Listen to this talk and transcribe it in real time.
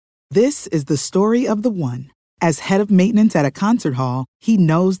This is the story of the one. As head of maintenance at a concert hall, he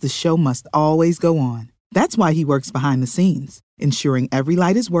knows the show must always go on. That's why he works behind the scenes, ensuring every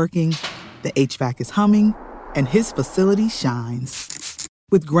light is working, the HVAC is humming, and his facility shines.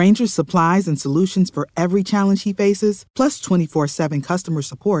 With Grainger's supplies and solutions for every challenge he faces, plus 24/7 customer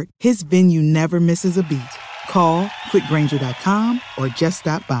support, his venue never misses a beat. Call quickgrainger.com or just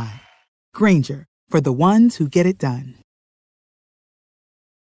stop by. Grainger, for the ones who get it done.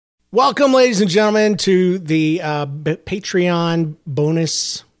 Welcome, ladies and gentlemen, to the Patreon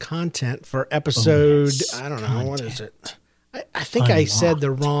bonus content for episode. I don't know, what is it? I think I said the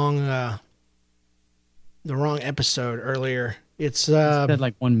wrong episode earlier. It's said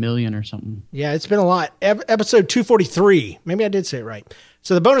like 1 million or something. Yeah, it's been a lot. Episode 243. Maybe I did say it right.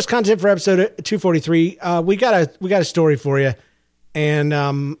 So the bonus content for episode 243. We got a story for you,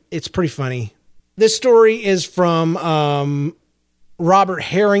 and it's pretty funny. This story is from Robert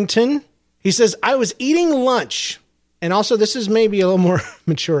Harrington. He says, I was eating lunch. And also, this is maybe a little more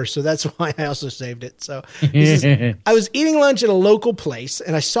mature, so that's why I also saved it. So he says, I was eating lunch at a local place,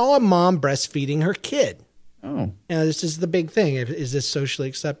 and I saw a mom breastfeeding her kid. Oh. Now, this is the big thing. Is this socially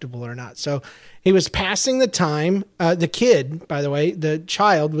acceptable or not? So he was passing the time. The kid, by the way, the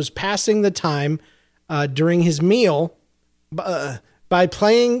child was passing the time during his meal by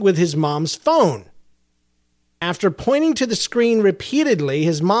playing with his mom's phone. After pointing to the screen repeatedly,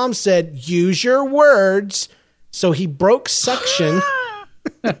 his mom said, use your words. So he broke suction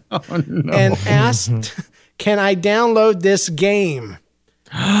and asked, can I download this game?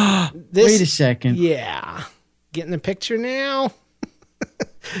 Wait a second. Yeah. Getting the picture now?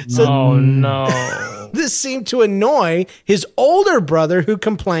 No. This seemed to annoy his older brother, who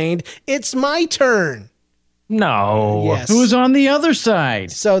complained, it's my turn. No. Yes. Who was on the other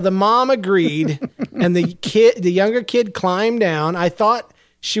side? So the mom agreed, and the younger kid climbed down. I thought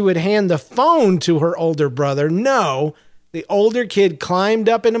she would hand the phone to her older brother. No, the older kid climbed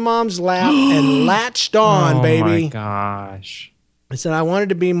up into mom's lap and latched on, baby. Oh my gosh. I said I wanted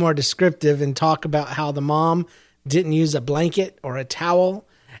to be more descriptive and talk about how the mom didn't use a blanket or a towel,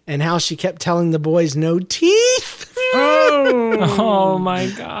 and how she kept telling the boys no teeth. Oh my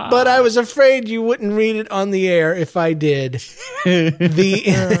God. But I was afraid you wouldn't read it on the air if I did.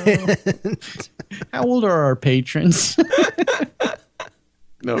 How old are our patrons?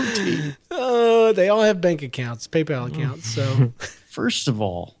 No teeth. Oh, they all have bank accounts, PayPal accounts. So, first of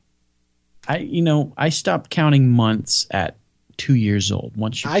all, I stopped counting months at 2 years old.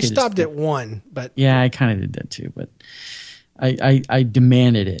 Once your I kid stopped at 1, but yeah, I kind of did that too. But I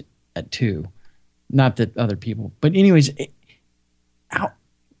demanded it at 2. Not that other people, but anyways,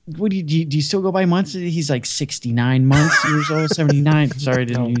 what do you still go by months? He's like 69 years old, 79. Sorry, I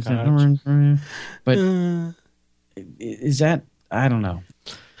didn't use that number. But is that, I don't know.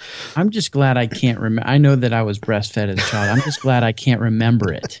 I'm just glad I can't remember. I know that I was breastfed as a child. I'm just glad I can't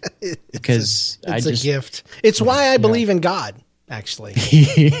remember it because it's a gift. It's why I believe in God. Actually,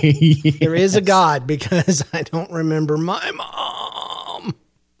 there is a God because I don't remember my mom.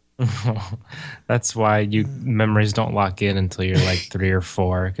 That's why memories don't lock in until you're like 3 or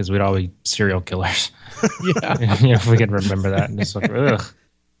 4, because we'd all be serial killers. Yeah, if we could remember that and just like, ugh.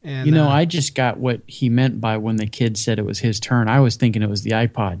 And, I just got what he meant by when the kid said it was his turn. I was thinking it was the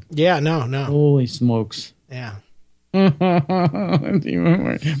iPod. Yeah, no. Holy smokes. Yeah. Mommy,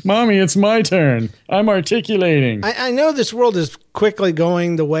 it's my turn. I'm articulating. I know this world is quickly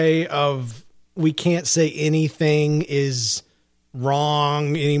going the way of we can't say anything is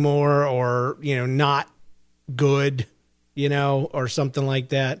wrong anymore or, not good, or something like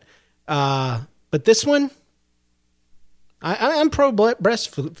that. But this one, I'm pro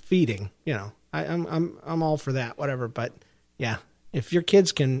breastfeeding, I'm all for that, whatever. But yeah, if your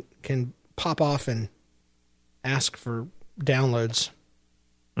kids can pop off and ask for downloads.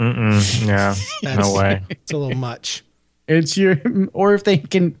 Yeah, no way. It's a little much. Or if they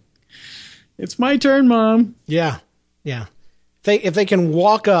can, it's my turn, Mom. Yeah. If they can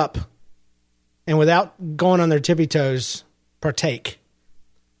walk up and without going on their tippy toes, partake.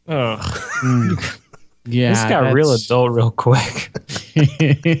 Ugh. Yeah. This got real adult real quick.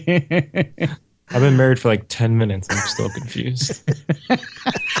 I've been married for like 10 minutes. I'm still confused.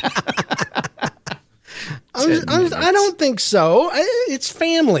 I don't think so. It's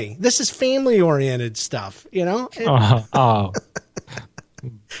family. This is family-oriented stuff,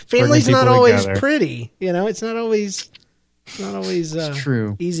 Family's not always pretty, It's not always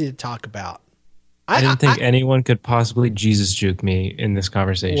true. Easy to talk about. I didn't think anyone could possibly Jesus juke me in this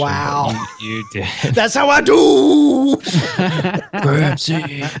conversation. Wow. You did. That's how I do.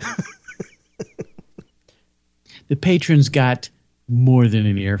 The patrons got more than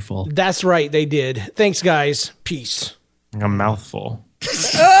an earful. That's right, they did. Thanks, guys. Peace. A mouthful.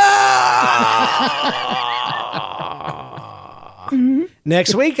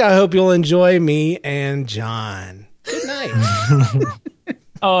 Next week, I hope you'll enjoy me and John. Good night.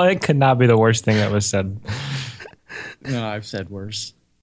 Oh, it could not be the worst thing that was said. No, I've said worse.